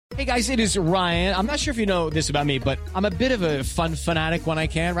Hey guys, it is Ryan. I'm not sure if you know this about me, but I'm a bit of a fun fanatic when I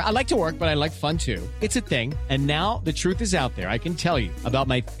can. I like to work, but I like fun too. It's a thing. And now the truth is out there. I can tell you about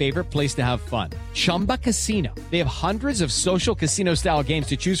my favorite place to have fun. Chumba Casino. They have hundreds of social casino style games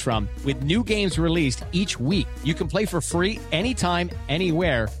to choose from with new games released each week. You can play for free anytime,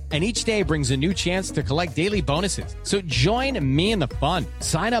 anywhere. And each day brings a new chance to collect daily bonuses. So join me in the fun.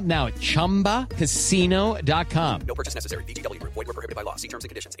 Sign up now at ChumbaCasino.com. No purchase necessary. VGW Group. Void where prohibited by law. See terms and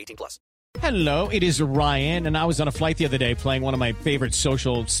conditions. 18+. Hello, it is Ryan, and I was on a flight the other day playing one of my favorite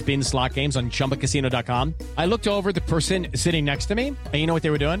social spin slot games on ChumbaCasino.com. I looked over the person sitting next to me, and you know what they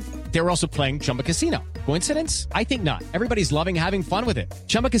were doing? They were also playing Chumba Casino. Coincidence? I think not. Everybody's loving having fun with it.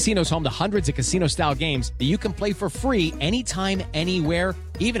 Chumba Casino is home to hundreds of casino-style games that you can play for free anytime, anywhere,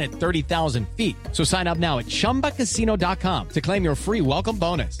 even at 30,000 feet. So sign up now at ChumbaCasino.com to claim your free welcome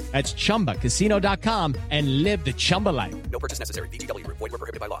bonus. That's ChumbaCasino.com and live the Chumba life. No purchase necessary. VGW Group. Void where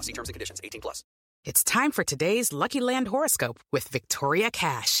prohibited by law. See terms and conditions. 18+. It's time for today's Lucky Land horoscope with Victoria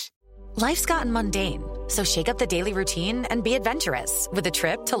Cash. Life's gotten mundane, so shake up the daily routine and be adventurous with a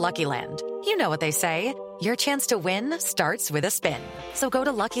trip to Lucky Land. You know what they say, your chance to win starts with a spin. So go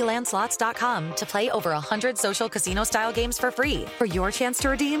to LuckyLandSlots.com to play over 100 social casino-style games for free for your chance to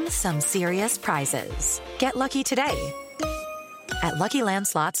redeem some serious prizes. Get lucky today at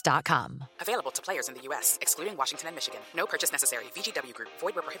LuckyLandSlots.com. Available to players in the U.S., excluding Washington and Michigan. No purchase necessary. VGW Group.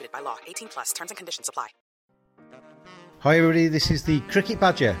 Void where prohibited by law. 18+. Terms and conditions apply. Hi everybody, this is the Cricket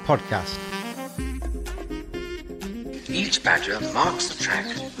Badger podcast. Each badger marks the track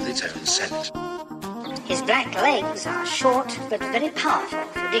with its own scent. His black legs are short but very powerful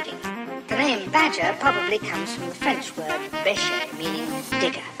for digging. The name badger probably comes from the French word bêcher, meaning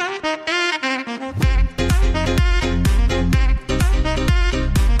digger.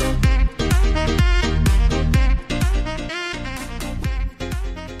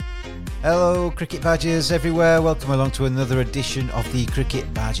 Hello Cricket Badgers everywhere, welcome along to another edition of the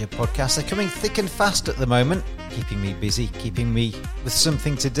Cricket Badger podcast. They're coming thick and fast at the moment, keeping me busy, keeping me with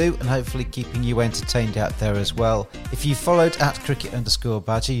something to do, and hopefully keeping you entertained out there as well. If you followed at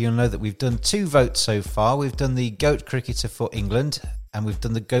Cricket_Badger, you'll know that we've done 2 votes so far. We've done the GOAT cricketer for England, and we've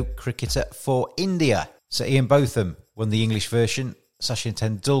done the GOAT cricketer for India. So Ian Botham won the English version, Sachin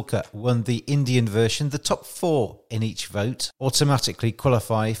Tendulkar won the Indian version. The top 4 in each vote automatically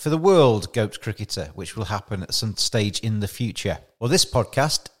qualify for the World GOAT cricketer, which will happen at some stage in the future. Well, this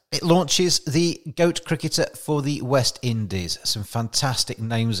podcast, it launches the GOAT cricketer for the West Indies. Some fantastic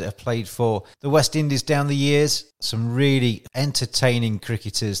names that have played for the West Indies down the years. Some really entertaining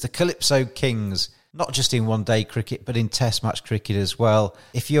cricketers. The Calypso Kings. Not just in one-day cricket, but in test match cricket as well.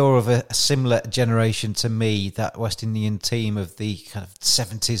 If you're of a similar generation to me, that West Indian team of the kind of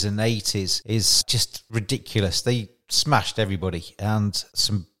 70s and 80s is just ridiculous. They smashed everybody, and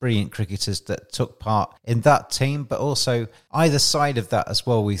some brilliant cricketers that took part in that team. But also, either side of that as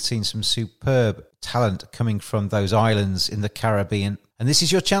well, we've seen some superb talent coming from those islands in the Caribbean. And this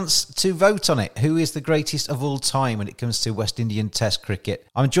is your chance to vote on it. Who is the greatest of all time when it comes to West Indian Test cricket?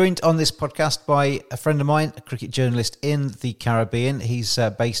 I'm joined on this podcast by a friend of mine, a cricket journalist in the Caribbean. He's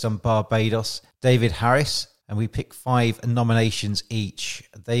based on Barbados, David Harris, and we pick 5 nominations each.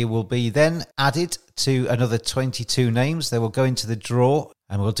 They will be then added to another 22 names. They will go into the draw,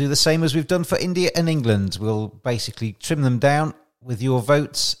 and we'll do the same as we've done for India and England. We'll basically trim them down with your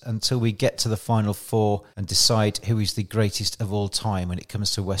votes until we get to the final 4 and decide who is the greatest of all time when it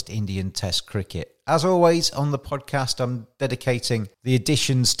comes to West Indian Test cricket. As always, on the podcast, I'm dedicating the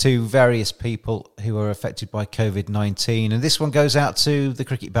additions to various people who are affected by COVID-19. And this one goes out to the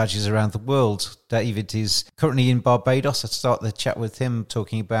cricket badgers around the world. David is currently in Barbados. I'll start the chat with him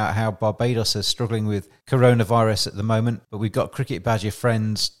talking about how Barbados is struggling with coronavirus at the moment. But we've got cricket badger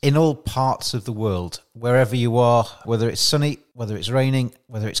friends in all parts of the world, wherever you are, whether it's sunny, whether it's raining,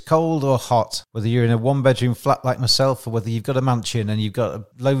 whether it's cold or hot, whether you're in a 1-bedroom flat like myself, or whether you've got a mansion and you've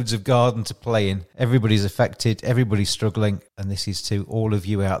got loads of garden to play in. Everybody's affected, everybody's struggling, and this is to all of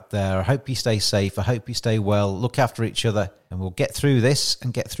you out there. I hope you stay safe, I hope you stay well, look after each other, and we'll get through this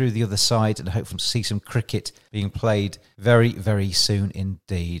and get through the other side and hopefully see some cricket being played very, very soon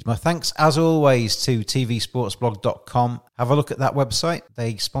indeed. My thanks, as always, to tvsportsblog.com. Have a look at that website.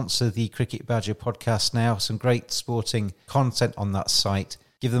 They sponsor the Cricket Badger podcast now. Some great sporting content on that site.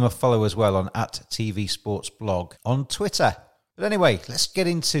 Give them a follow as well on @tvsportsblog on Twitter. But anyway, let's get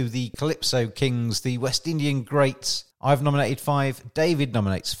into the Calypso Kings, the West Indian greats. I've nominated 5. David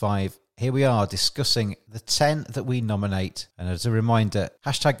nominates 5. Here we are discussing the 10 that we nominate. And as a reminder,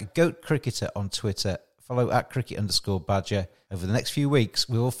 hashtag #GoatCricketer on Twitter. Follow @cricket_badger. Over the next few weeks,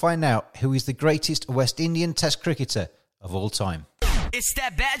 we will find out who is the greatest West Indian Test cricketer of all time. It's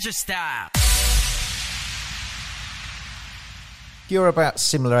that Badger style. You're about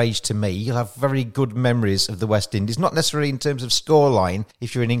similar age to me. You'll have very good memories of the West Indies, not necessarily in terms of scoreline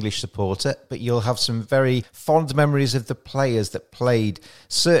if you're an English supporter, but you'll have some very fond memories of the players that played,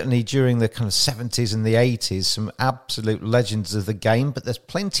 certainly during the kind of 70s and the 80s, some absolute legends of the game, but there's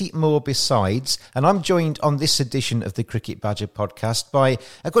plenty more besides. And I'm joined on this edition of the Cricket Badger podcast by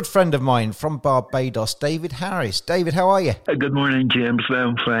a good friend of mine from Barbados, David Harris. David, how are you? Good morning, James.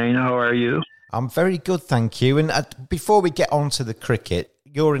 I'm fine. How are you? I'm very good, thank you. And before we get on to the cricket,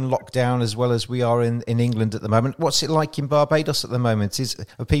 you're in lockdown as well as we are in England at the moment. What's it like in Barbados at the moment?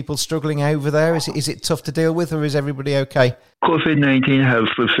 Are people struggling over there? Is it tough to deal with, or is everybody okay? COVID-19 has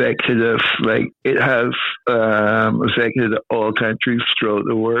affected us like it has affected all countries throughout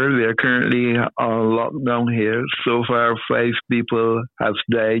the world. We are currently on lockdown here. So far, 5 people have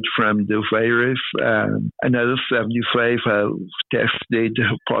died from the virus. Another 75 have tested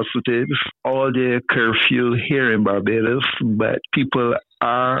positive. All the curfew here in Barbados, but people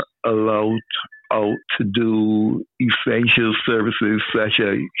are allowed out to do essential services such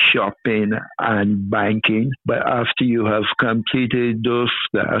as shopping and banking. But after you have completed those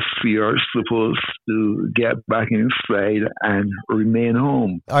tasks, you're supposed to get back inside and remain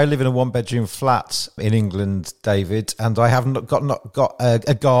home. I live in a 1-bedroom flat in England, David, and I haven't got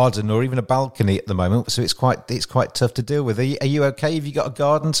a garden or even a balcony at the moment, so it's quite tough to deal with. Are you okay? Have you got a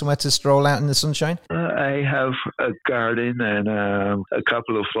garden, somewhere to stroll out in the sunshine? I have a garden and a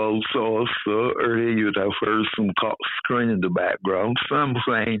couple of fowls also. Earlier you'd have heard some cocks crowing in the background, so I'm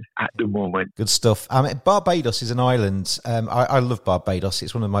fine at the moment. Good stuff. Barbados is an island. I love Barbados.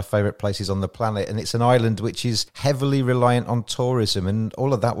 It's one of my favourite places on the planet, and it's an island which is heavily reliant on tourism, and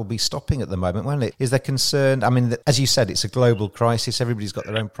all of that will be stopping at the moment, won't it? Is there concern? I mean, as you said, it's a global crisis. Everybody's got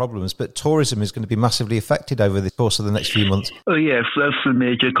their own problems, but tourism is going to be massively affected over the course of the next few months. Oh, yes, that's a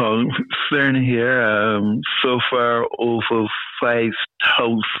major concern here. So far, over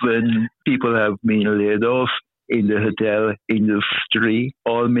 5,000 people have been laid off in the hotel industry.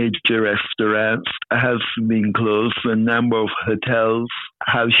 All major restaurants have been closed. A number of hotels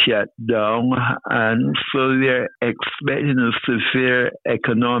have shut down. And so we're expecting a severe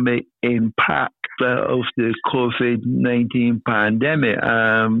economic impact of the COVID-19 pandemic.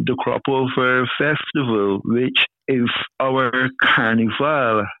 The Crop Over Festival, which is our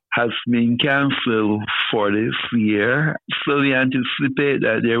carnival, has been cancelled for this year. So we anticipate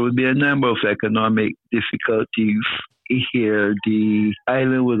that there will be a number of economic difficulties here. The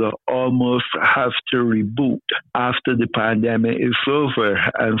island will almost have to reboot after the pandemic is over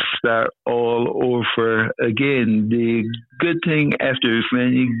and start all over again. The good thing, after as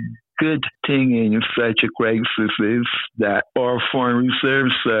many good thing in such a crisis is that our foreign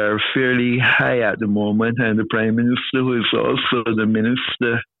reserves are fairly high at the moment, and the Prime Minister, who is also the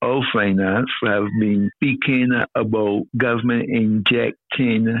Minister of Finance, have been speaking about government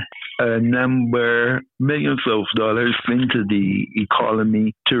injecting millions of dollars into the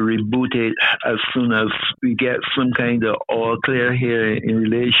economy to reboot it as soon as we get some kind of all clear here in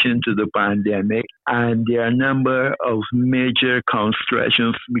relation to the pandemic. And there are a number of major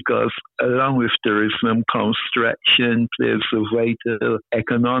constructions, because along with tourism, construction plays a vital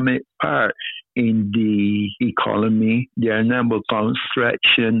economic part in the economy. There are a number of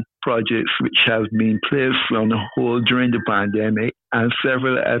construction projects which have been placed on hold during the pandemic, and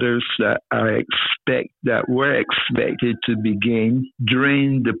several others that were expected to begin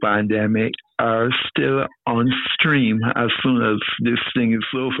during the pandemic are still on stream as soon as this thing is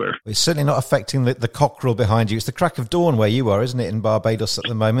over. It's certainly not affecting the cockerel behind you. It's the crack of dawn where you are, isn't it, in Barbados at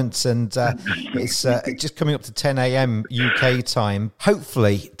the moment? And it's just coming up to 10 a.m. UK time.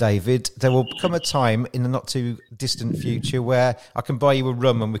 Hopefully, David, there will come a time in the not too distant future where I can buy you a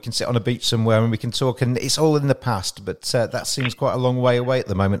rum and we can sit on a beach somewhere and we can talk, and it's all in the past, but that seems quite a long way away at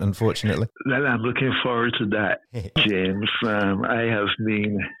the moment, unfortunately. Well, I'm looking forward to that, James. I have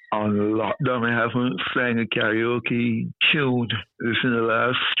been on lockdown. I haven't sang a karaoke tune within the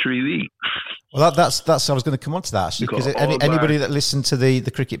last 3 weeks. Well, that's I was going to come on to that, actually, because anybody that listened to the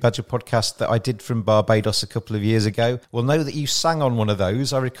Cricket Badger podcast that I did from Barbados a couple of years ago will know that you sang on one of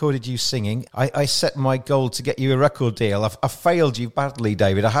those. I recorded you singing. I set my goal to get you a record deal. I've failed you badly,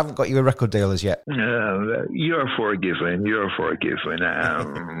 David. I haven't got you a record deal as yet. You're forgiven. You're forgiven.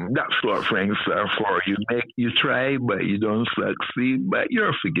 That's what friends are for. You try, but you don't succeed, but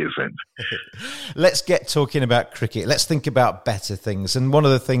you're forgiven. Let's get talking about cricket. Let's think about better things. And one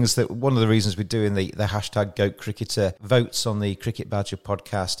of the reasons we we're doing the hashtag Goat Cricketer votes on the Cricket Badger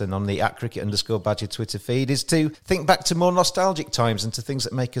podcast and on the @cricket_badger Twitter feed, is to think back to more nostalgic times and to things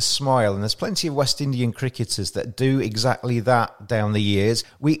that make us smile. And there's plenty of West Indian cricketers that do exactly that down the years.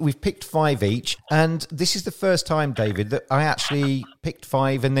 We've picked 5 each, and this is the first time, David, that I actually picked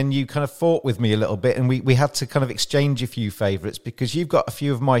 5 and then you kind of fought with me a little bit, and we had to kind of exchange a few favourites because you've got a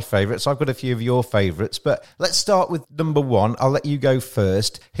few of my favourites, I've got a few of your favourites. But let's start with number 1. I'll let you go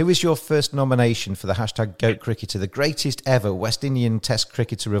first. Who is your first nomination for the hashtag Goat Cricketer, the greatest ever West Indian Test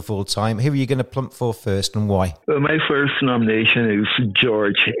cricketer of all time? Who are you going to plump for first and why? Well, my first nomination is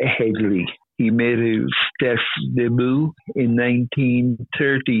George Headley. He made his Test debut in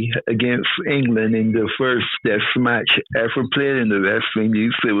 1930 against England in the first Test match ever played in the West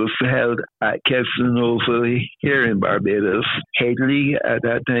Indies. It was held at Keston Oval here in Barbados. Headley at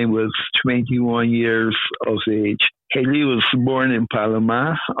that time was 21 years of age. Headley was born in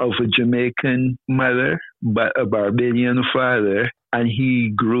Palma of a Jamaican mother but a Barbadian father, and he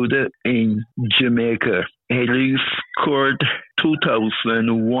grew up in Jamaica. Headley scored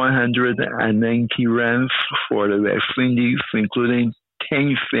 2,190 runs for the West Indies, including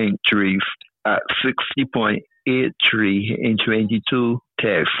 10 centuries at 60.83 in 22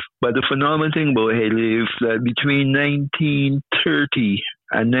 tests. But the phenomenal thing about Headley is that between 1930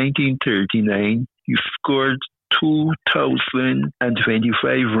 and 1939, he scored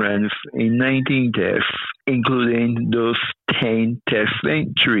 2,025 runs in 19 tests, including those 10 test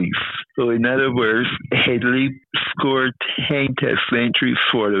centuries. So in other words, Headley scored 10 test centuries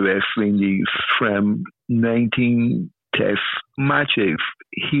for the West Indies from 19 test matches.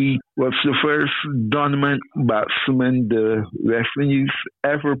 He was the first dominant batsman the West Indies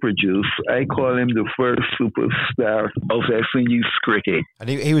ever produced. I call him the first superstar of West Indies cricket. And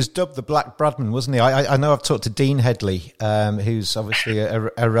he was dubbed the Black Bradman, wasn't he? I know I've talked to Dean Headley, who's obviously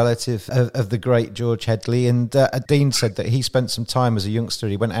a relative of the great George Headley, and Dean said that he spent some time as a youngster.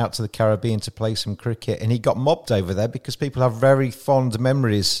 He went out to the Caribbean to play some cricket, and he got mobbed over there because people have very fond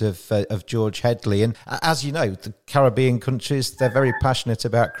memories of George Headley. And as you know, the Caribbean countries, they're very passionate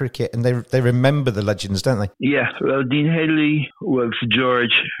about cricket, and they remember the legends, don't they? Yeah, well, Dean Headley was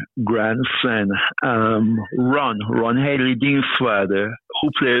George's grandson. Ron Headley, Dean's father, who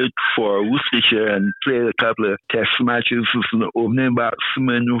played for Worcestershire and played a couple of test matches as an opening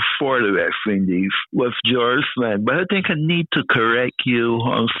batsman for the West Indies, was George's son. But I think I need to correct you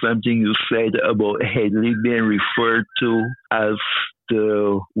on something you said about Headley being referred to as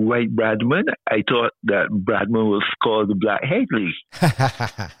the White Bradman. I thought that Bradman was called the Black Headley.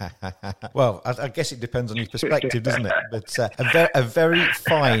 Well, I guess it depends on your perspective, doesn't it? But a very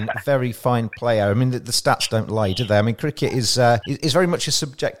fine player. I mean, the stats don't lie, do they? I mean, cricket is very much a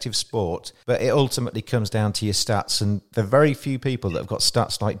subjective sport, but it ultimately comes down to your stats. And there are very few people that have got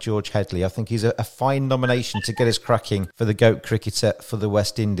stats like George Headley. I think he's a fine nomination to get us cracking for the GOAT cricketer for the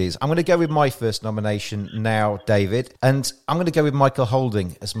West Indies. I'm going to go with my first nomination now, David, and I'm going to go with Michael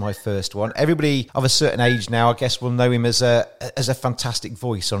Holding as my first one. Everybody of a certain age now, I guess, will know him as a fantastic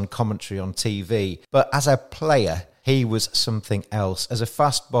voice on commentary on TV. But as a player, he was something else. As a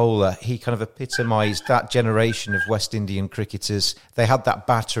fast bowler, he kind of epitomised that generation of West Indian cricketers. They had that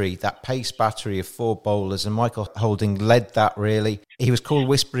battery, that pace battery of 4 bowlers, and Michael Holding led that, really. He was called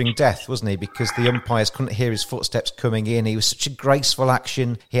Whispering Death, wasn't he? Because the umpires couldn't hear his footsteps coming in. He was such a graceful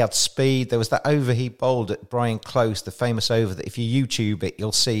action. He had speed. There was that over he bowled at Brian Close, the famous over that if you YouTube it,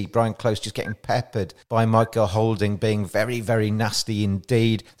 you'll see Brian Close just getting peppered by Michael Holding, being very, very nasty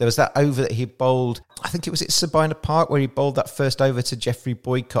indeed. There was that over that he bowled, I think it was at Sabina Park, where he bowled that first over to Geoffrey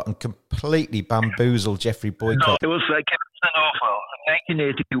Boycott and completely bamboozled Geoffrey Boycott. No, it was like Keston Oval.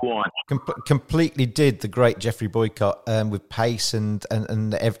 1981. Completely did the great Geoffrey Boycott with pace and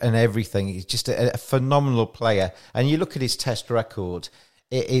everything. He's just a phenomenal player. And you look at his test record,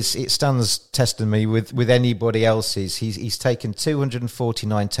 it stands testimony with anybody else's. He's taken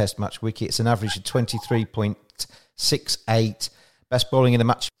 249 test match wickets, an average of 23.68. Best bowling in a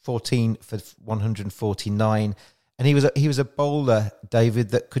match, 14 for 149. And he was a bowler,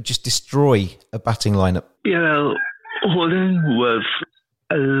 David, that could just destroy a batting lineup. Yeah, Holding was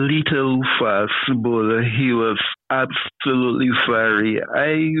a little fast bowler. He was absolutely fiery.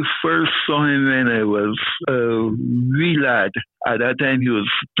 I first saw him when I was a wee lad. At that time, he was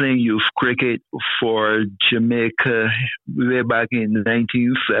playing youth cricket for Jamaica way back in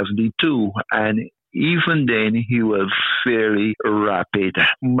 1972. And even then, he was fairly rapid.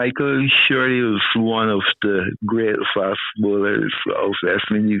 Michael Shirley was one of the great fast bowlers of West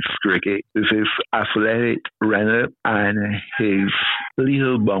Indies cricket, with his athletic run-up and his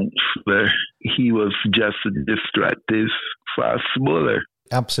little bounce, where he was just a destructive fast bowler.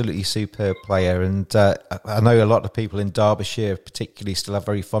 Absolutely superb player, and I know a lot of people in Derbyshire particularly still have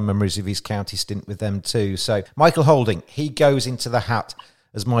very fond memories of his county stint with them too. So Michael Holding, he goes into the hat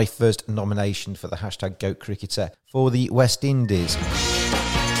as my first nomination for the hashtag GOAT cricketer for the West Indies.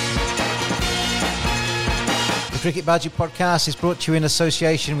 The Cricket Badger podcast is brought to you in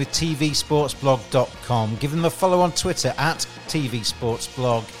association with tvsportsblog.com. Give them a follow on Twitter at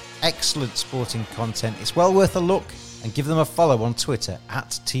tvsportsblog. Excellent sporting content. It's well worth a look. And give them a follow on Twitter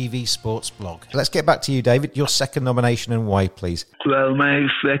at tvsportsblog. Let's get back to you, David. Your second nomination and why, please. Well, my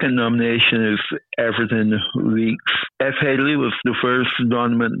second nomination is Everton Weekes. F. Headley was the first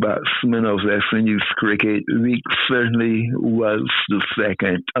dominant batsman of West Indies cricket. Weekes certainly was the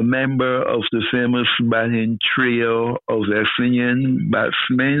second. A member of the famous batting trio of West Indian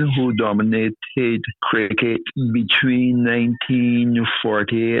batsmen who dominated cricket between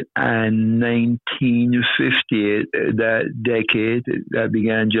 1948 and 1958, that decade that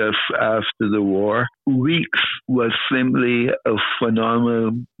began just after the war. Weekes was simply a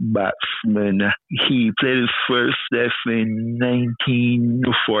phenomenal batsman. He played his first test in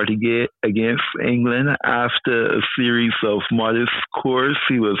 1948 against England. After a series of modest scores,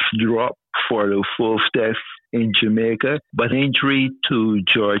 he was dropped for the fourth test in Jamaica, but injury to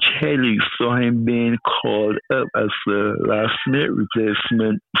George Headley saw him being called up as the last-minute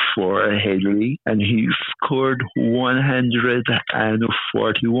replacement for Headley, and he scored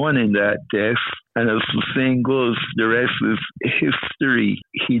 141 in that test. And as the saying goes, the rest is history.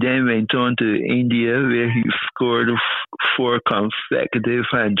 He then went on to India, where he scored 4 consecutive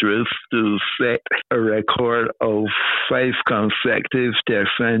hundreds to set a record of 5 consecutive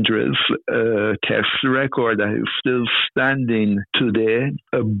test hundreds, a test record that is still standing today.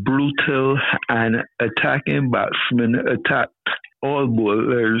 A brutal and attacking batsman attacked all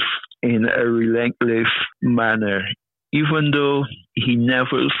bowlers in a relentless manner. Even though he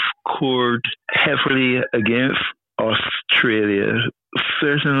never scored heavily against Australia,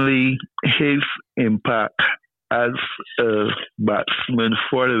 certainly his impact as a batsman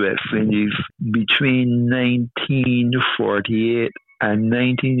for the West Indies between 1948 and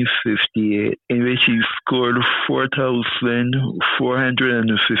 1958, in which he scored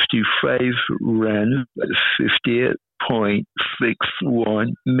 4,455 runs at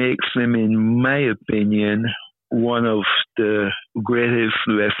 58.61, makes him, in my opinion, one of the greatest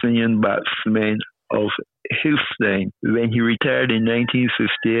West Indian batsmen of his time. When he retired in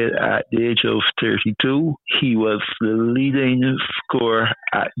 1958 at the age of 32, he was the leading scorer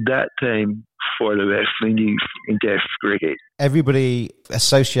at that time for the West Indies in Test cricket. Everybody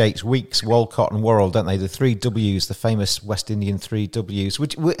associates Weekes, Walcott and Worrell, don't they? The 3 Ws, the famous West Indian 3 Ws.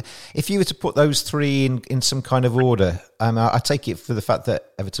 If you were to put those three in some kind of order, I take it for the fact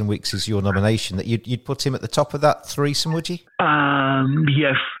that Everton Weekes is your nomination, that you'd put him at the top of that threesome, would you?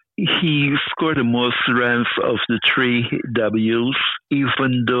 Yes. He scored the most runs of the 3 Ws,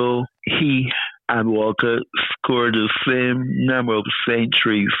 even though he and Walker scored the same number of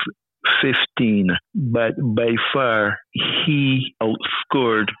centuries, 15, but by far he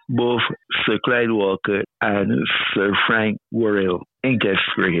outscored both Sir Clyde Walker and Sir Frank Worrell in Test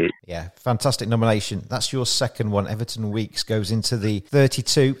cricket. Yeah, fantastic nomination. That's your second one. Everton Weekes goes into the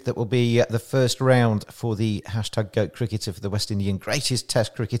 32 that will be the first round for the hashtag GOAT cricketer for the West Indian greatest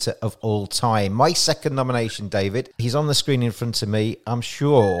Test cricketer of all time. My second nomination, David, he's on the screen in front of me. I'm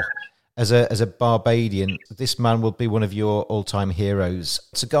sure as a Barbadian, this man will be one of your all-time heroes.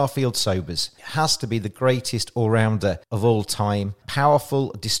 Sir Garfield Sobers has to be the greatest all-rounder of all time.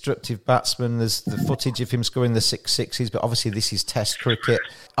 Powerful, destructive batsman. There's the footage of him scoring the 6 sixes, but obviously this is Test cricket.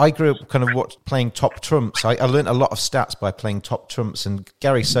 I grew up kind of playing top trumps. I learned a lot of stats by playing top trumps, and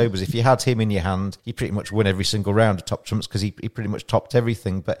Gary Sobers, if you had him in your hand, you pretty much win every single round of top trumps because he pretty much topped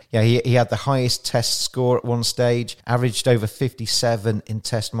everything. But yeah, he had the highest Test score at one stage, averaged over 57 in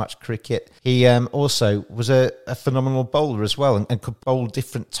Test match cricket. He also was a phenomenal bowler as well, and could bowl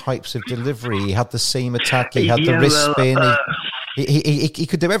different types of delivery. He had the seam attack, he had the wrist spin. He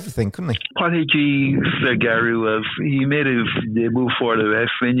could do everything, couldn't he? Prodigy Sir Gary was. He made his debut for the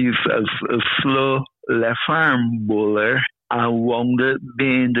West Indies as a slow left-arm bowler, and wound up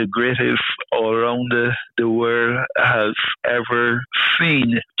being the greatest all-rounder the world has ever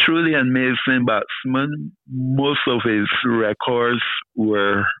seen. Truly amazing batsman. Most of his records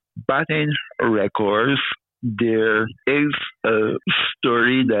were batting records. There is a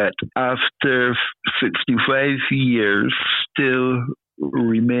story that after 65 years still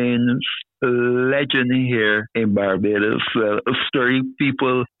remains a legend here in Barbados. Well, a story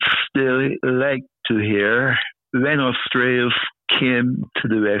people still like to hear. When Australia's came to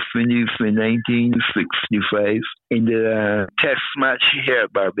the West Indies in 1965 in the test match here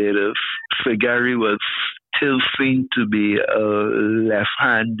at Barbados. Sir Gary was still seen to be a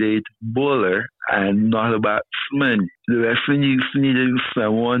left-handed bowler and not a batsman. The West Indies needed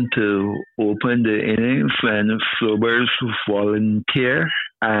someone to open the innings, and Sobers volunteered.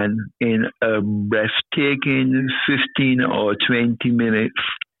 And in a breathtaking 15 or 20 minutes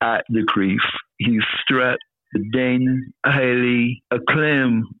at the crease, he struck the then highly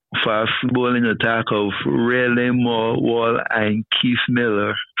acclaimed fast bowling attack of Ray Wall and Keith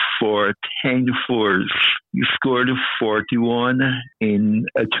Miller for 10 fours. He scored 41 in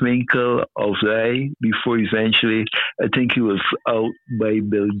a twinkle of the eye before eventually, I think he was out by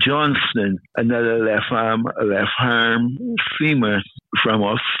Bill Johnston, another left arm seamer from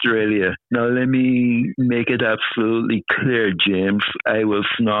Australia. Now let me make it absolutely clear, James. I was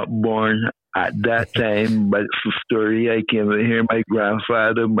not born at that time, but it's a story I came to hear my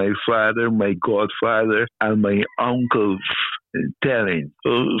grandfather, my father, my godfather, and my uncles telling.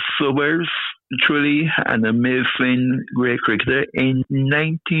 So Sobers, truly an amazing great cricketer. In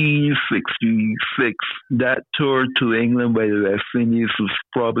 1966, that tour to England by the West Indies was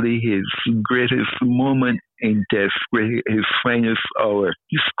probably his greatest moment in Test cricket, his finest hour.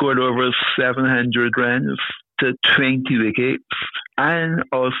 He scored over 700 runs to 20 wickets and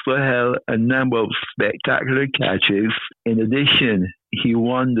also held a number of spectacular catches. In addition, he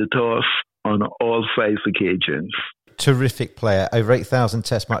won the toss on all 5 occasions. Terrific player, over 8,000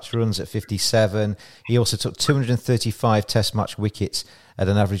 test match runs at 57. He also took 235 test match wickets at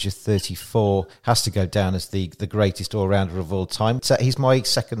an average of 34. Has to go down as the greatest all-rounder of all time. So he's my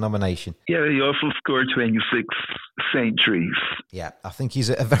second nomination. Yeah, he also scored 26 centuries. Yeah, I think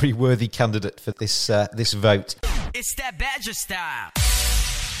he's a very worthy candidate for this vote. It's that Badger style.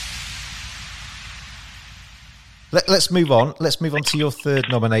 Let's move on. Let's move on to your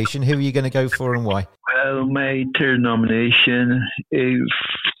third nomination. Who are you going to go for and why? Well, my third nomination is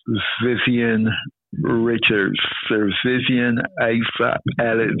Vivian Richards. Sir Vivian Isaac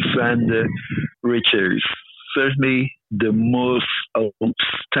Alexander Richards. Certainly the most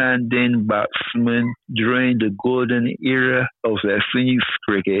outstanding batsman during the golden era of West Indies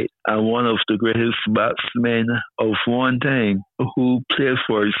cricket and one of the greatest batsmen of one time who played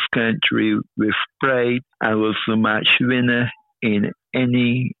for his country with pride and was the match winner in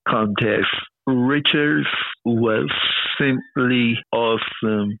any contest. Richards was simply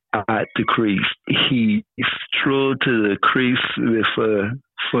awesome at the crease. He strode to the crease with a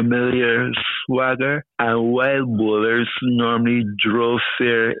familiar swagger, and while bowlers normally drove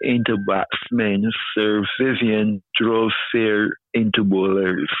fair into batsmen, Sir Vivian drove fair into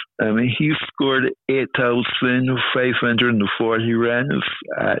bowlers. He scored 8,540 runs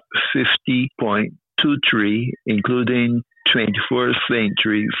at 50.23, including 24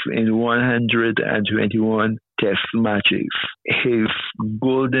 centuries in 121 test matches. His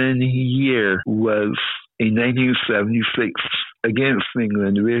golden year was in 1976 against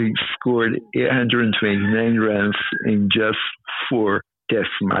England, where he scored 829 runs in just 4 test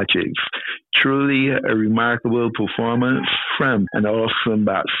matches. Truly a remarkable performance from an awesome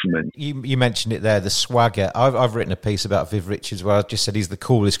batsman. You mentioned it there, the swagger. I've written a piece about Viv Richards where I just said he's the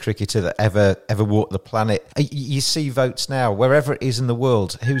coolest cricketer that ever walked the planet. You see votes now, wherever it is in the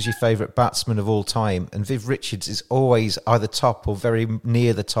world, who's your favourite batsman of all time? And Viv Richards is always either top or very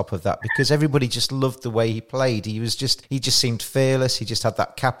near the top of that because everybody just loved the way he played. He just seemed fearless. He just had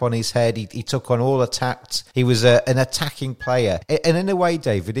that cap on his head. He took on all attacks. He was an attacking player. And in a way,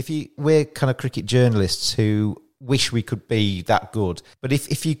 David, we're kind of cricket journalists who wish we could be that good. But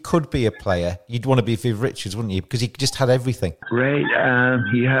if you could be a player, you'd want to be Viv Richards, wouldn't you? Because he just had everything. Right.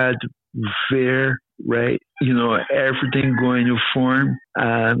 He had everything going for him.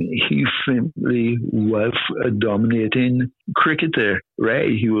 He simply was a dominating cricketer, right?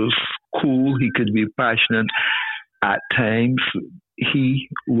 He was cool. He could be passionate at times. He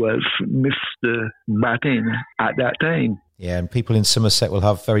was Mr. Batting at that time. Yeah, and people in Somerset will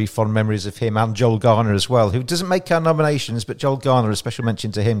have very fond memories of him and Joel Garner as well, who doesn't make our nominations, but Joel Garner, a special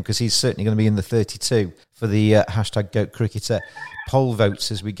mention to him because he's certainly going to be in the 32 for the hashtag Goat Cricketer poll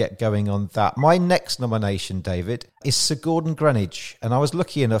votes as we get going on that. My next nomination, David, is Sir Gordon Greenidge. And I was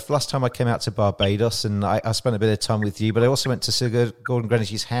lucky enough, last time I came out to Barbados, and I spent a bit of time with you, but I also went to Sir Gordon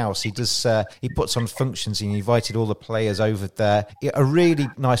Greenidge's house. He puts on functions and he invited all the players over there. A really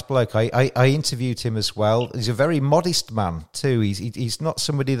nice bloke. I interviewed him as well. He's a very modest man too. He's not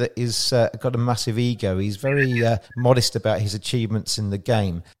somebody that is got a massive ego. He's very modest about his achievements in the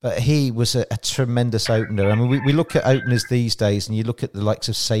game. But he was a tremendous opener. I mean, we look at openers these days and you look at the likes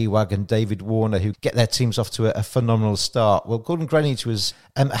of Sehwag and David Warner who get their teams off to a phenomenal phenomenal start. Well, Gordon Greenidge was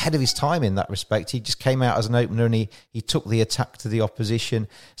ahead of his time in that respect. He just came out as an opener and he took the attack to the opposition,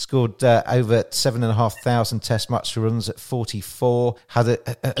 scored over 7,500 test match runs at 44, had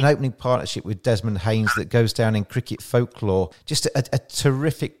an opening partnership with Desmond Haynes that goes down in cricket folklore. Just a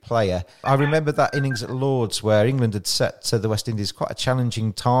terrific player. I remember that innings at Lords where England had set to the West Indies quite a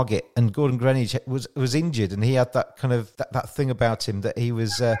challenging target, and Gordon Greenidge was injured, and he had that kind of that thing about him that he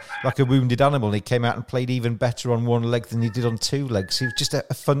was like a wounded animal, and he came out and played even better on one leg than he did on two legs. He was just a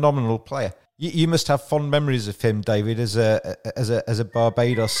phenomenal player. You must have fond memories of him, David, as a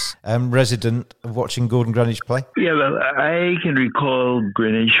Barbados resident of watching Gordon Greenidge play. Yeah, well, I can recall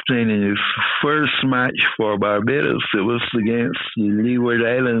Greenidge playing in his first match for Barbados. It was against the Leeward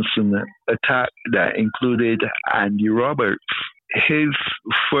Islands in an attack that included Andy Roberts. His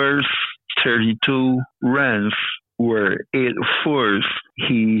first 32 runs were 8 fours.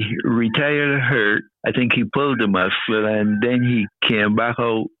 He retired hurt. I think he pulled the muscle, and then he came back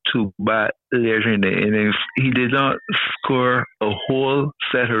out to bat later in the innings. He did not score a whole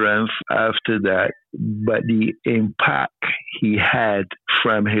set of runs after that, but the impact he had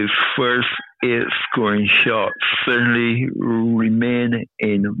from his first 8 scoring shots certainly remain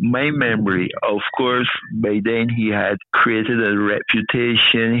in my memory. Of course, by then he had created a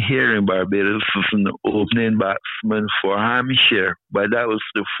reputation here in Barbados as an opening batsman for Hampshire, but that was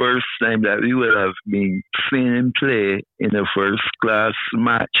the first time that we would have been seeing him play in a first-class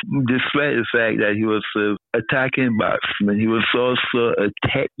match. Despite the fact that he was an attacking batsman, he was also a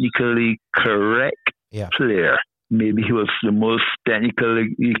technically correct player. Maybe he was the most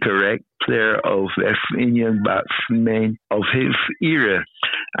technically correct player of West Indian batsmen of his era.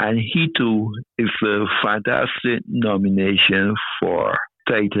 And he too is a fantastic nomination for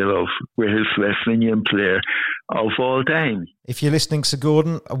title of greatest West Indian player of all time. If you're listening, Sir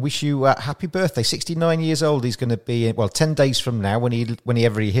Gordon, I wish you a happy birthday. 69 years old he's going to be, 10 days from now when he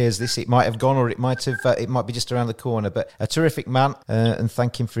hears this. It might have gone, or it might be just around the corner, but a terrific man, and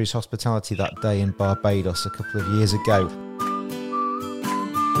thank him for his hospitality that day in Barbados a couple of years ago.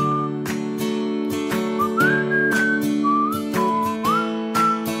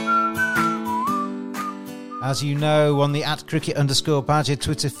 As you know, on the @cricket_badger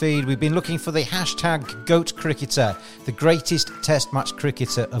Twitter feed, we've been looking for the hashtag GOAT cricketer, the greatest test match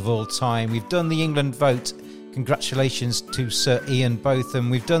cricketer of all time. We've done the England vote. Congratulations to Sir Ian Botham.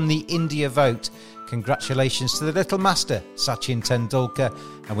 We've done the India vote. Congratulations to the little master, Sachin Tendulkar.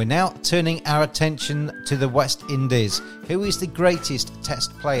 And we're now turning our attention to the West Indies. Who is the greatest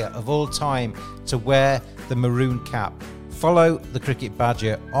test player of all time to wear the maroon cap? Follow the Cricket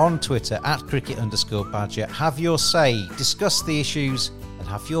Badger on Twitter @cricket_badger. Have your say, discuss the issues, and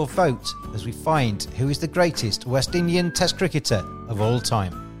have your vote as we find who is the greatest West Indian Test cricketer of all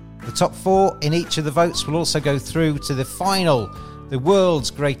time. The top 4 in each of the votes will also go through to the final, the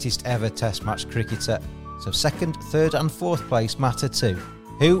world's greatest ever Test match cricketer. So 2nd, 3rd and 4th place matter too.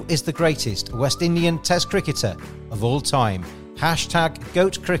 Who is the greatest West Indian Test cricketer of all time? Hashtag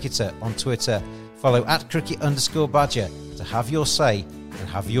GOAT cricketer on Twitter. Follow @cricket_badger to have your say and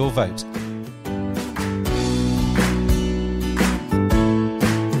have your vote.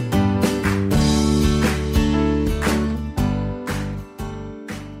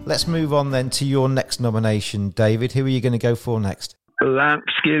 Let's move on then to your next nomination, David. Who are you going to go for next? Lance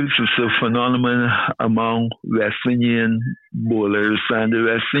Gibbs is a phenomenon among West Indian bowlers, and the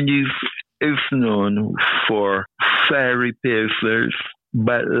West Indies is known for fiery pacers,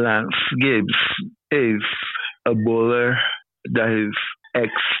 but Lance Gibbs is a bowler that is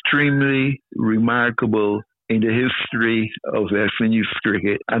extremely remarkable in the history of West Indies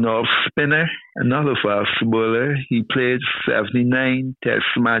cricket. An off-spinner, another fast bowler. He played 79 test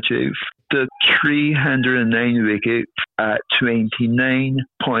matches, took 309 wickets at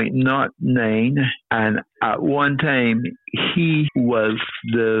 29.09, and at one time he was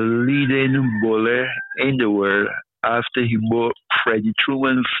the leading bowler in the world after he broke Freddie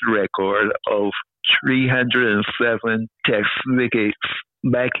Truman's record of 307 test wickets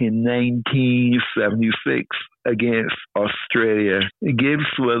back in 1976 against Australia. Gibbs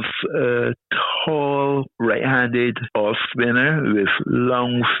was a tall right-handed off-spinner with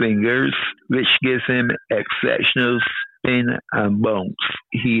long fingers, which gives him exceptional spin and bounce.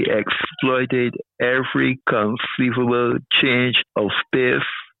 He exploited every conceivable change of pace,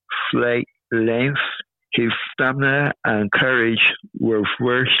 flight, length. His stamina and courage were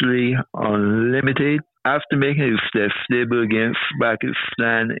virtually unlimited. After making his test debut against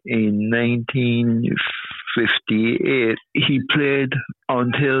Pakistan in 1958, he played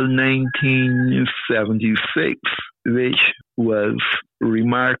until 1976 which was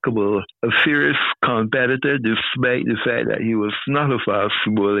remarkable. A fierce competitor, despite the fact that he was not a fast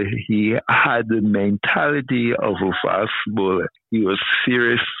bowler. He had the mentality of a fast bowler. He was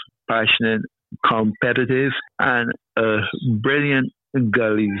fierce, passionate, competitive, and a brilliant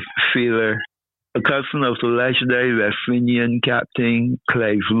gully fielder. A cousin of the legendary West Indian captain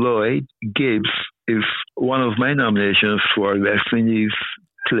Clive Lloyd, Gibbs is one of my nominations for West Indies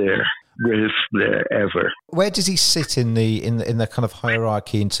player. Greatest player ever. Where does he sit in the kind of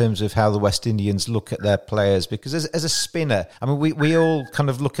hierarchy in terms of how the West Indians look at their players? Because as a spinner, I mean, we all kind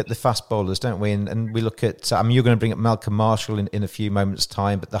of look at the fast bowlers, don't we? And we look at, I mean, you're going to bring up Malcolm Marshall in a few moments'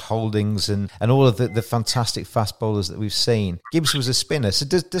 time, but the Holdings and all of the fantastic fast bowlers that we've seen. Gibbs was a spinner. So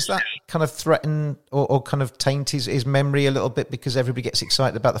does that kind of threaten or kind of taint his memory a little bit because everybody gets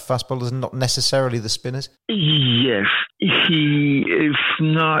excited about the fast bowlers and not necessarily the spinners? Yes, he is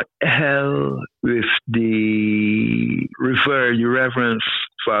not held with the reverence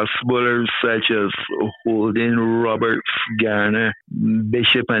fast bowlers such as Holding, Roberts, Garner,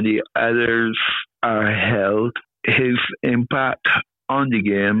 Bishop, and the others are held. His impact on the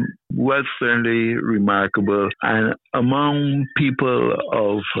game was certainly remarkable, and among people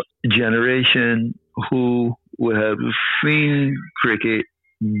of generation who would have seen cricket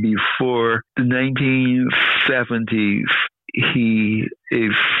before the 1970s, he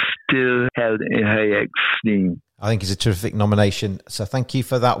is still held in high esteem. I think it's a terrific nomination. So thank you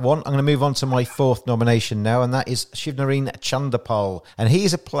for that one. I'm going to move on to my fourth nomination now, and that is Shivnarine Chanderpaul. And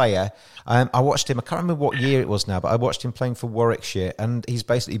he's a player. I watched him, I can't remember what year it was now, but I watched him playing for Warwickshire, and he's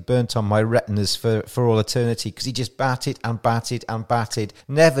basically burnt on my retinas for all eternity because he just batted and batted and batted,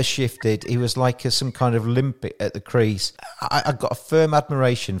 never shifted. He was like some kind of limpet at the crease. I got a firm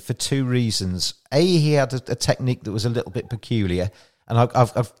admiration for two reasons. A, he had a technique that was a little bit peculiar. And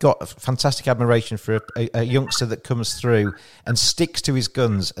I've got fantastic admiration for a youngster that comes through and sticks to his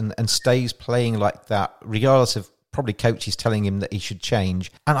guns and stays playing like that, regardless of probably coaches telling him that he should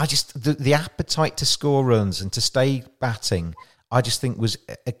change. And I just, the appetite to score runs and to stay batting, I just think was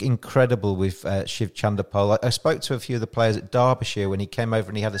incredible with Shiv Chanderpaul. I spoke to a few of the players at Derbyshire when he came over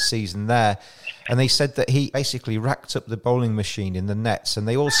and he had a season there, and they said that he basically racked up the bowling machine in the nets, and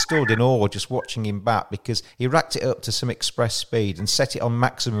they all stood in awe just watching him bat because he racked it up to some express speed and set it on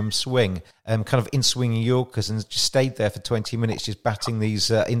maximum swing, kind of in-swinging Yorkers, and just stayed there for 20 minutes just batting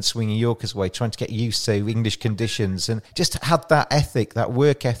these in-swinging Yorkers away, trying to get used to English conditions, and just had that ethic, that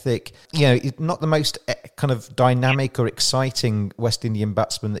work ethic. You know, not the most kind of dynamic or exciting West Indian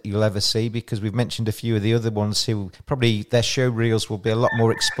batsman that you'll ever see, because we've mentioned a few of the other ones who probably their show reels will be a lot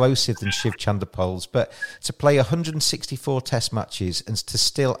more explosive than Shiv Chanderpaul's, but to play 164 test matches and to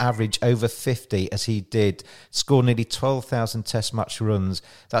still average over 50 as he did, score nearly 12,000 test match runs,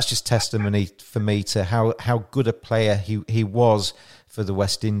 that's just testimony for me to how good a player he was for the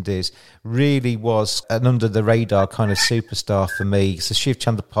West Indies. Really was an under-the-radar kind of superstar for me. So Shiv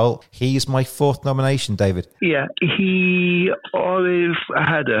Chanderpaul, he's my fourth nomination, David. Yeah, he always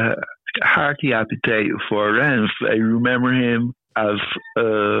had a hearty appetite for runs. I remember him as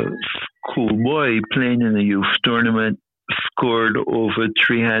a schoolboy playing in a youth tournament, scored over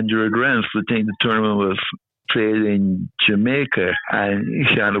 300 runs. I think the tournament was played in Jamaica, and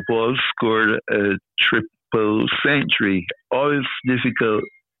Chanderpaul scored a triple century. Always difficult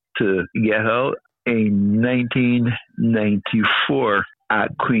to get out. In 1994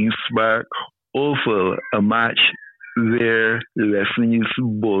 at Queen's Park Oval, a match where the West Indies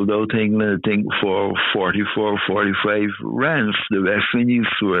bowled out England, I think, for 44, 45 runs. The West Indies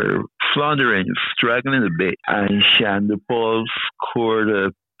were floundering, struggling a bit, and Chanderpaul scored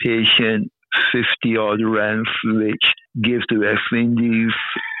a patient 50-odd runs, which gave the West Indies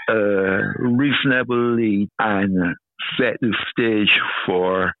a reasonable lead and set the stage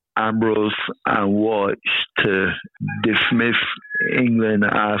for Ambrose and Walsh to dismiss England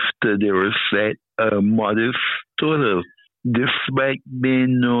after they were set a modest total. Despite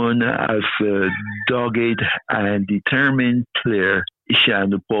being known as a dogged and determined player,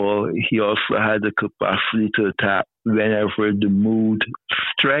 Chanderpaul, he also had the capacity to attack whenever the mood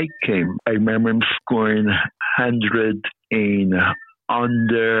strike came. I remember him scoring 100 in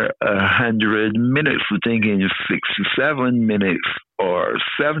under 100 minutes, I think in 67 minutes or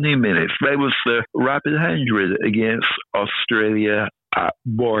 70 minutes. That was the rapid 100 against Australia at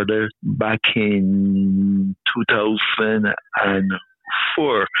Border back in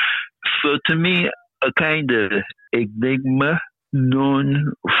 2004. So to me, a kind of enigma,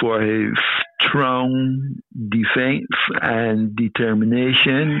 known for his strong defense and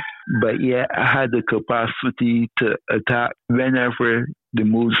determination, but yet had the capacity to attack whenever the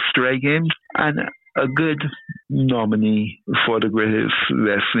mood strike him. And a good nominee for the greatest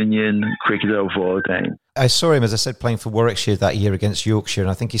West Indian cricketer of all time. I saw him, as I said, playing for Warwickshire that year against Yorkshire,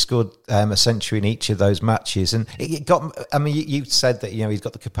 and I think he scored a century in each of those matches. And it got, I mean, you said that, you know, he's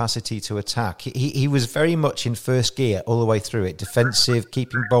got the capacity to attack. He was very much in first gear all the way through it, defensive,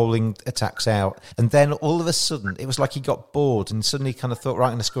 keeping bowling attacks out. And then all of a sudden, it was like he got bored and suddenly kind of thought, right,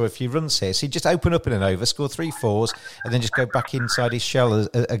 I'm going to score a few runs here. So he'd just open up in an over, score 3 4s, and then just go back inside his shell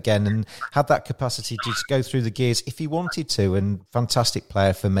again, and had that capacity to just go through the gears if he wanted to. And fantastic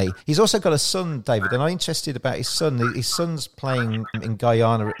player for me. He's also got a son, David, and I'm interested about his son. His son's playing in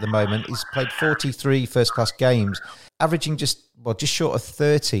Guyana at the moment. He's played 43 first-class games, averaging just short of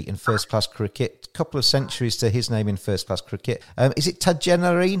 30 in first-class cricket. A couple of centuries to his name in first-class cricket. Is it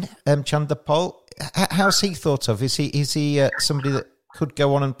Tajenarine Chandapal? How's he thought of? Is he somebody that could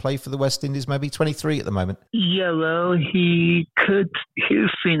go on and play for the West Indies? Maybe 23 at the moment. Yeah, well, he could. He's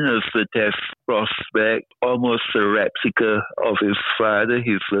seen as a test prospect, almost a replica of his father.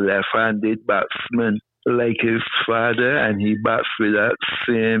 He's a left-handed batsman like his father, and he bats with that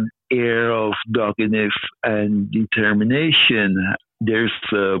same air of doggedness and determination. There's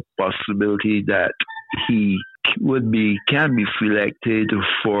a possibility that he can be selected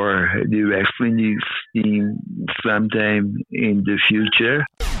for the West Indies team sometime in the future.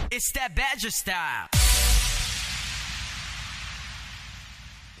 It's that Badger style.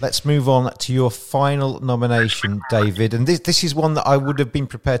 Let's move on to your final nomination, David. And this is one that I would have been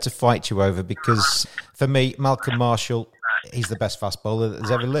prepared to fight you over, because for me, Malcolm Marshall, he's the best fast bowler that has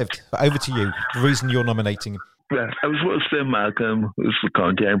ever lived. But over to you, the reason you're nominating him. Well, I was supposed to say Malcolm was a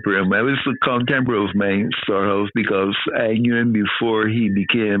contemporary. I was a contemporary of mine, sort of, because I knew him before he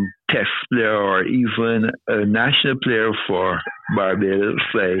became Test player or even a national player for Barbados.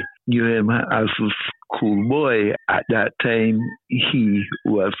 I knew him as a schoolboy. At that time, he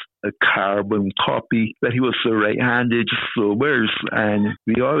was a carbon copy, but he was a right-handed slow burst, and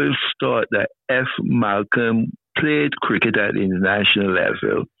we always thought that if Malcolm played cricket at international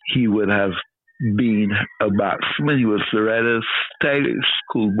level, he would have been a batsman. He was a rather stylish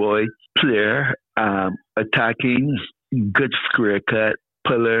schoolboy player, attacking, good square cut,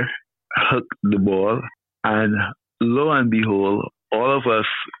 puller, hook the ball, and lo and behold, all of us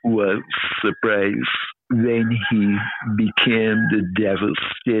were surprised when he became the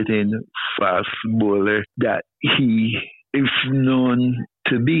devastating fast bowler that he is known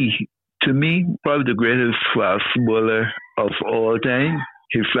to be. To me, probably the greatest fast bowler of all time.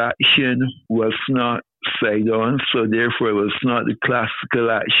 His action was not side on, so therefore it was not the classical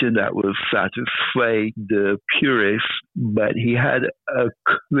action that will satisfy the purists, but he had a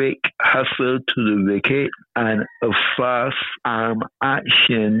quick hustle to the wicket and a fast arm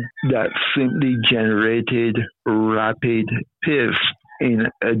action that simply generated rapid pace.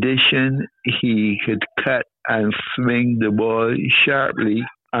 In addition, he could cut and swing the ball sharply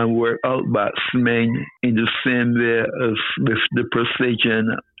and work out batsmen in the same way as with the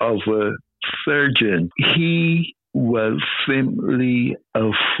precision of a surgeon. He was simply a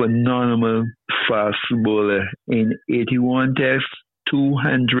phenomenal fast bowler. In 81 tests,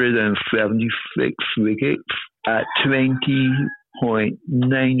 276 wickets at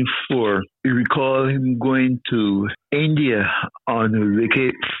 20.94. You recall him going to India on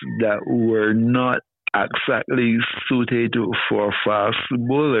wickets that were not exactly suited for fast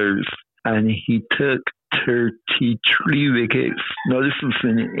bowlers, and he took 33 wickets. Now this was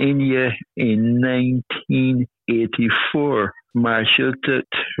in India in 1984. Marshall took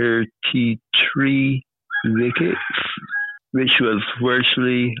 33 wickets, which was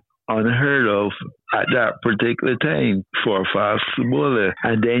virtually unheard of at that particular time for a fast bowler.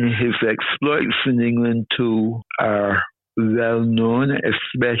 And then his exploits in England too are well known,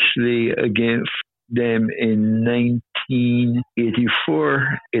 especially against them in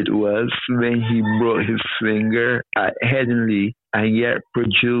 1984. It was when he broke his finger at Headingley and yet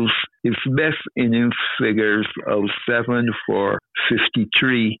produced his best innings figures of 7 for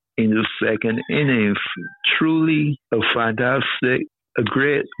 53 in the second innings. Truly a fantastic, a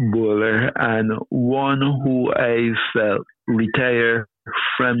great bowler, and one who I felt retired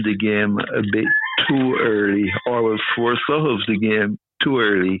from the game a bit too early, or was forced out of the game too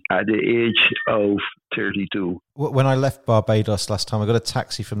early at the age of 32. When I left Barbados last time, I got a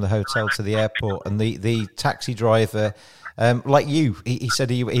taxi from the hotel to the airport, and the taxi driver, like you, he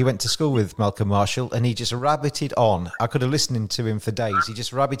said he went to school with Malcolm Marshall, and he just rabbited on. I could have listened to him for days. He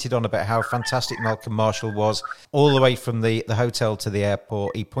just rabbited on about how fantastic Malcolm Marshall was all the way from the hotel to the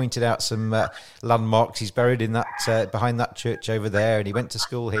airport. He pointed out some landmarks. He's buried in that behind that church over there, and he went to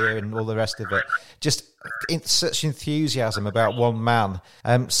school here and all the rest of it. Just such enthusiasm about one man.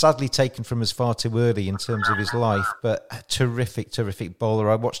 Sadly taken from us far too early in terms of his life, but a terrific bowler.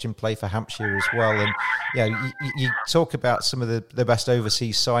 I watched him play for Hampshire as well. And you talk about some of the best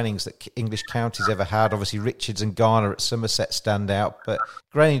overseas signings that English counties ever had. Obviously, Richards and Garner at Somerset stand out, but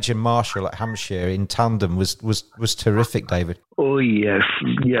Greenwich and Marshall at Hampshire in tandem was terrific, David. Oh, yes.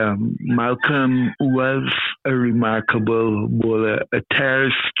 Yeah, Malcolm was a remarkable bowler, a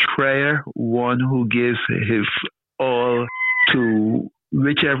terrace trayer, one who gives his all to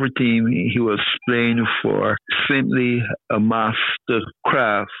whichever team he was playing for, simply a master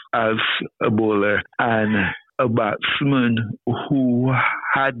craft as a bowler and a batsman who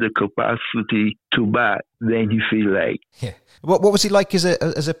had the capacity to bat when he feel like. Yeah. What was he like as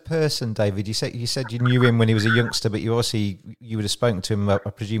a person, David? You said you knew him when he was a youngster, but you would have spoken to him, I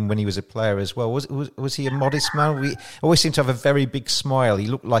presume, when he was a player as well. Was he a modest man? We always seem to have a very big smile. He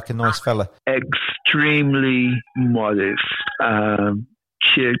looked like a nice fella. Extremely modest.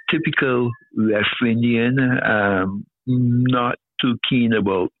 Typical West Indian. Not too keen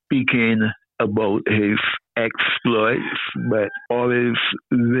about speaking about his exploits, but always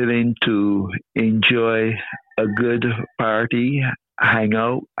willing to enjoy a good party, hang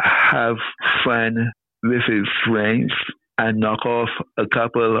out, have fun with his friends, and knock off a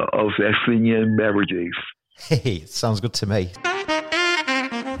couple of West Indian beverages. Hey, sounds good to me.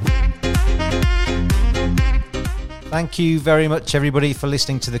 Thank you very much, everybody, for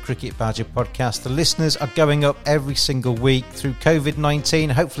listening to the Cricket Badger podcast. The listeners are going up every single week through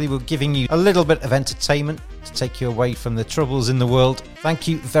COVID-19. Hopefully, we're giving you a little bit of entertainment to take you away from the troubles in the world. Thank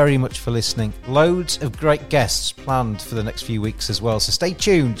you very much for listening. Loads of great guests planned for the next few weeks as well. So stay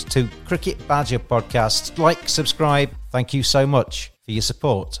tuned to Cricket Badger podcast. Like, subscribe. Thank you so much for your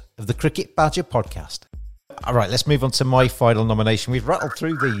support of the Cricket Badger podcast. All right, let's move on to my final nomination. We've rattled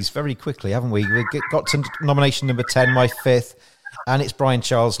through these very quickly, haven't we? We got to nomination number 10, my fifth, and it's Brian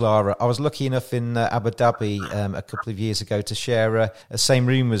Charles-Lara. I was lucky enough in Abu Dhabi a couple of years ago to share a same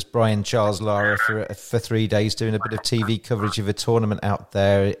room as Brian Charles-Lara for 3 days, doing a bit of TV coverage of a tournament out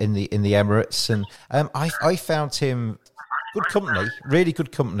there in the Emirates, and I found him good company, really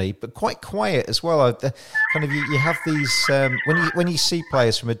good company, but quite quiet as well. You have these when you see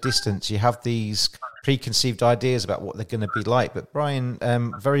players from a distance, you have these preconceived ideas about what they're going to be like. But Brian,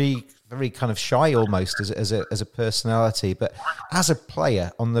 very, very kind of shy almost as a personality. But as a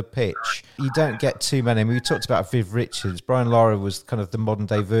player on the pitch, you don't get too many. I mean, we talked about Viv Richards. Brian Lara was kind of the modern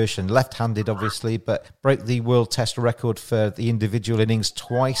day version, left-handed obviously, but broke the world test record for the individual innings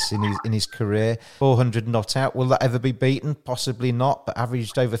twice in his career. 400 not out. Will that ever be beaten? Possibly not, but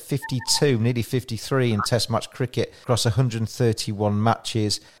averaged over 52, nearly 53 in test match cricket across 131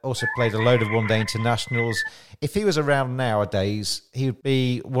 matches. Also played a load of one-day internationals. If he was around nowadays, he would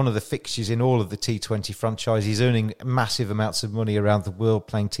be one of the fixtures in all of the T20 franchises. He's earning massive amounts of money around the world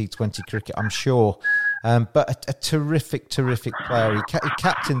playing T20 cricket, I'm sure. But a terrific player. He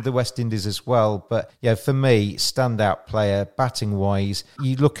captained the West Indies as well. But yeah, for me, standout player, batting wise.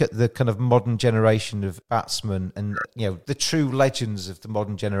 You look at the kind of modern generation of batsmen, and the true legends of the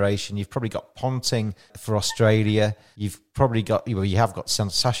modern generation. You've probably got Ponting for Australia. You've probably got you have got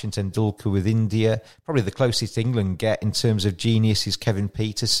Sachin Tendulkar with India. Probably the closest England get in terms of genius is Kevin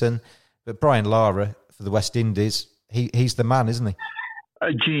Peterson. But Brian Lara for the West Indies, he's the man, isn't he?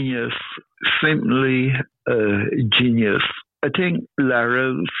 A genius, simply a genius. I think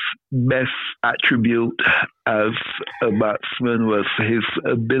Lara's best attribute as a batsman was his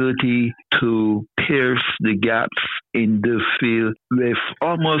ability to pierce the gaps in the field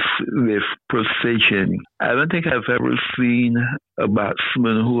with precision. I don't think I've ever seen a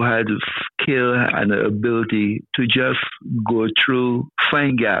batsman who had the skill and the ability to just go through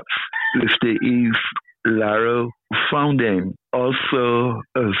fine gaps with the ease Lara found them. Also,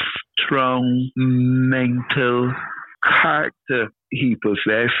 a strong mental character he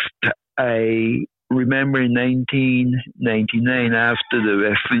possessed. I remember in 1999, after the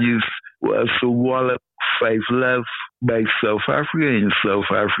West Indies was walloped 5-love by South Africa in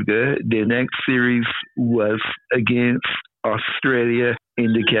South Africa, the next series was against Australia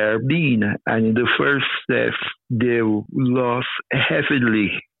in the Caribbean. And in the first test, they lost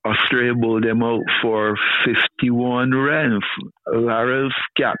heavily. Australia bowled them out for 51 runs. Lara's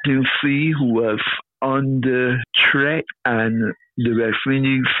captaincy was on the track, and the West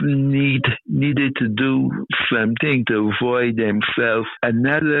Indies needed to do something to avoid themselves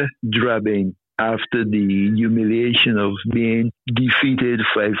another drubbing after the humiliation of being defeated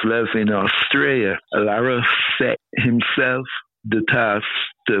 5-love in Australia. Lara set himself the task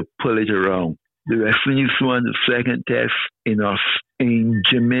to pull it around. The West Indies won the second test in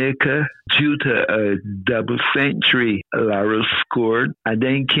Jamaica due to a double century Lara scored, and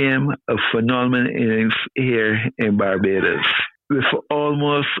then came a phenomenal innings here in Barbados. With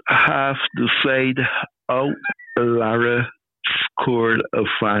almost half the side out, Lara scored a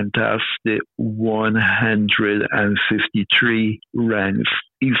fantastic 153 runs,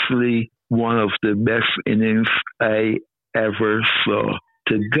 easily one of the best innings I ever saw,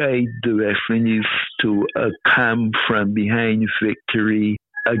 to guide the West Indies to a come from behind victory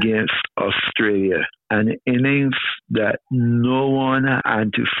against Australia. An innings that no one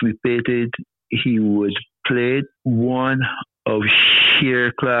anticipated he would play, one of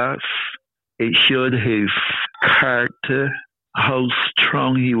sheer class. It showed his character, how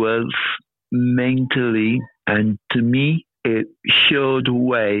strong he was mentally, and to me, it showed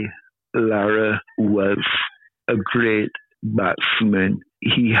why Lara was a great batsman.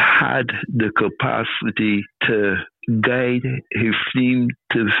 He had the capacity to guide his team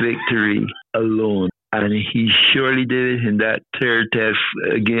to victory alone. And he surely did it in that third test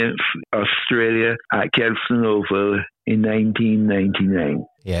against Australia at Kelson Oval in 1999.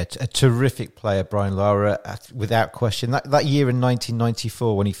 Yeah, a terrific player, Brian Lara, without question. That year in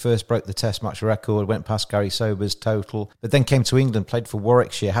 1994, when he first broke the Test match record, went past Gary Sober's total, but then came to England, played for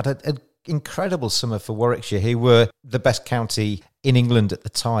Warwickshire, had an incredible summer for Warwickshire, who were the best county in England at the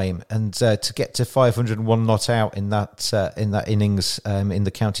time, and to get to 501 not out in that innings in the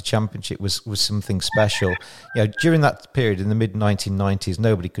county championship was something special. You know, during that period in the mid 1990s,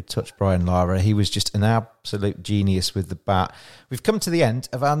 nobody could touch Brian Lara. He was just an absolute genius with the bat. We've come to the end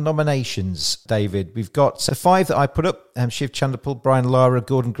of our nominations, David. We've got the 5 that I put up: Shiv Chanderpaul, Brian Lara,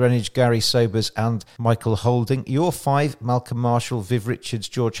 Gordon Greenidge, Gary Sobers, and Michael Holding. Your 5: Malcolm Marshall, Viv Richards,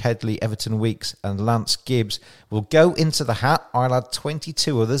 George Headley, Everton Weekes, and Lance Gibbs. We'll go into the hat. I'll add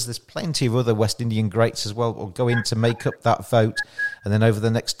 22 others. There's plenty of other West Indian greats as well. We'll go in to make up that vote. And then over the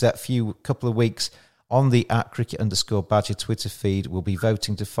next couple of weeks on the @cricket_badger Twitter feed, we'll be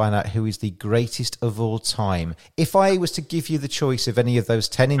voting to find out who is the greatest of all time. If I was to give you the choice of any of those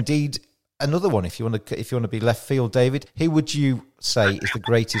 10, indeed another one, if you want to be left field, David, who would you say is the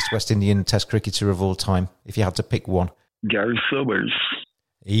greatest West Indian Test cricketer of all time, if you had to pick one? Gary Sobers.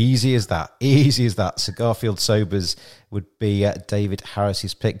 Easy as that. So Garfield Sobers would be David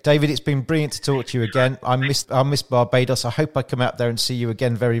Harris's pick. David, it's been brilliant to talk to you again. I miss Barbados. I hope I come out there and see you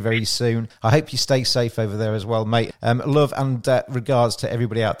again very, very soon. I hope you stay safe over there as well, mate. Love and regards to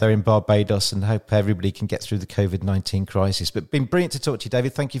everybody out there in Barbados, and hope everybody can get through the COVID-19 crisis. But been brilliant to talk to you,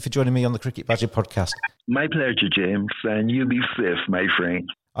 David. Thank you for joining me on the Cricket Badger podcast. My pleasure, James, and you be safe, my friend.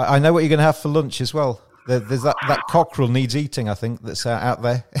 I know what you're going to have for lunch as well. There's that cockerel needs eating, I think, that's out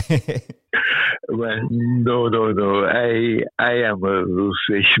there. Well, no. I am a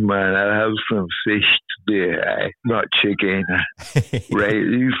fisherman. I'll have some fish today, not chicken. Right?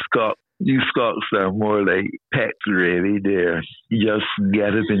 These Scots are more like pets, really. You just get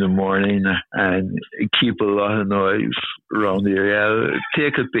up in the morning and keep a lot of noise around the area.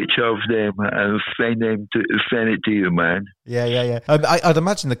 Take a picture of them and send it to you, man. Yeah. I'd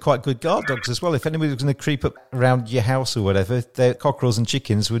imagine they're quite good guard dogs as well. If anybody was going to creep up around your house or whatever, the cockerels and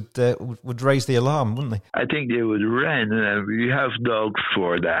chickens would raise the alarm, wouldn't they? I think they would run. We have dogs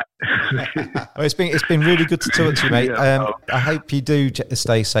for that. Well, it's been really good to talk to you, mate. I hope you do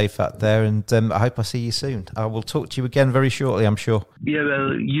stay safe out there, and I hope I see you soon. I will talk to you again very shortly, I'm sure. Yeah,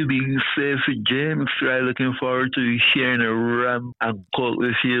 well, you be safe, James. I'm looking forward to sharing a rum and coke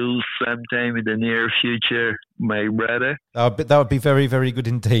with you sometime in the near future, my brother. That would be very, very good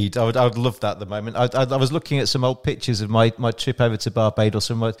indeed. I would love that at the moment. I was looking at some old pictures of my trip over to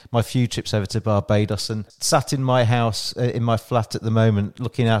Barbados and my few trips over to Barbados, and sat in my house, in my flat at the moment,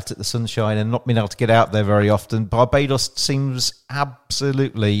 looking out at the sunshine and not being able to get out there very often. Barbados seems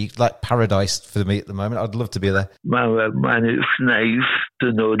absolutely like paradise for me at the moment. I'd love to be there. Man, it's nice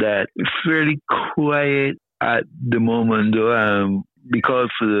to know that. It's fairly quiet at the moment, though. Because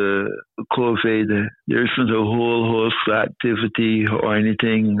of the COVID, there isn't a whole host of activity or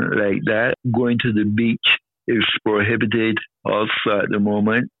anything like that. Going to the beach is prohibited also at the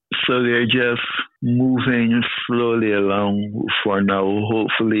moment. So they're just moving slowly along for now.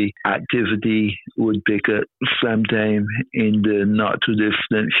 Hopefully activity would pick up sometime in the not too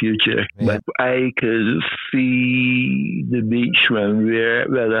distant future. Yeah. But I could see the beach from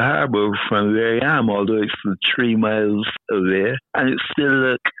the harbour from where I am, although it's 3 miles away, and it still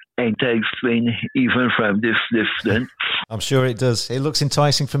looks enticing even from this distance. I'm sure it does. It looks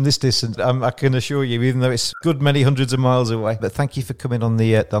enticing from this distance. I can assure you, even though it's good many hundreds of miles away. But thank you for coming on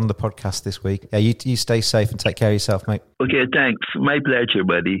the podcast this week. Yeah, you stay safe and take care of yourself, mate. Okay, thanks. My pleasure,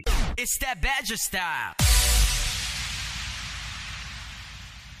 buddy. It's that Badger style.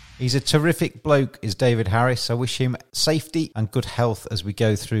 He's a terrific bloke, is David Harris. I wish him safety and good health as we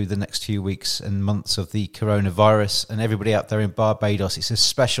go through the next few weeks and months of the coronavirus. And everybody out there in Barbados, it's a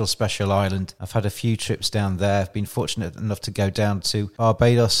special, special island. I've had a few trips down there. I've been fortunate enough to go down to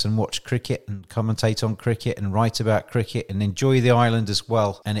Barbados and watch cricket and commentate on cricket and write about cricket and enjoy the island as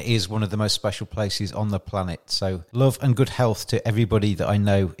well. And it is one of the most special places on the planet. So love and good health to everybody that I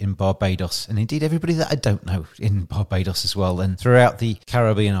know in Barbados, and indeed everybody that I don't know in Barbados as well, and throughout the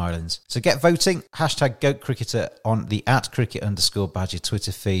Caribbean islands. So get voting, hashtag GoatCricketer on the @cricket_badger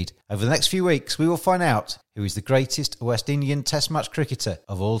Twitter feed. Over the next few weeks, we will find out who is the greatest West Indian Test match cricketer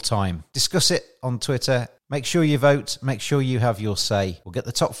of all time. Discuss it on Twitter. Make sure you vote. Make sure you have your say. We'll get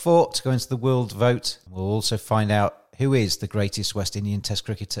the top 4 to go into the world vote. We'll also find out who is the greatest West Indian Test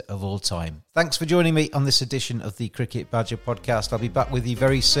cricketer of all time. Thanks for joining me on this edition of the Cricket Badger podcast. I'll be back with you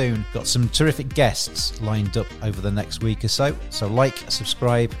very soon. Got some terrific guests lined up over the next week or so. So like,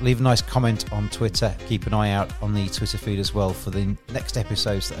 subscribe, leave a nice comment on Twitter. Keep an eye out on the Twitter feed as well for the next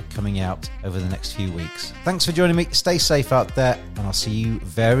episodes that are coming out over the next few weeks. Thanks for joining me. Stay safe out there, and I'll see you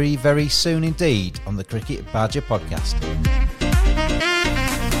very, very soon indeed on the Cricket Badger podcast.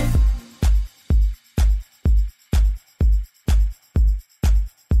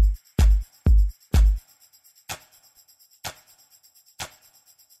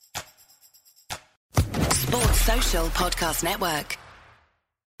 Social Podcast Network.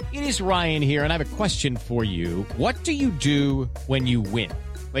 It is Ryan here, and I have a question for you. What do you do when you win?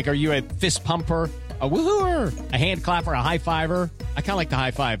 Like, are you a fist pumper, a woohooer, a hand clapper, a high fiver? I kind of like the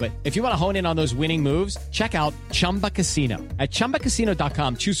high five, but if you want to hone in on those winning moves, check out Chumba Casino. At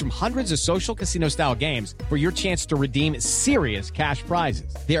ChumbaCasino.com, choose from hundreds of social casino-style games for your chance to redeem serious cash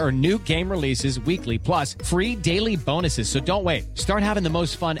prizes. There are new game releases weekly, plus free daily bonuses. So don't wait. Start having the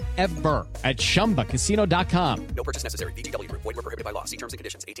most fun ever at ChumbaCasino.com. No purchase necessary. VGW Group. Void where prohibited by law. See terms and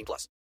conditions. 18+.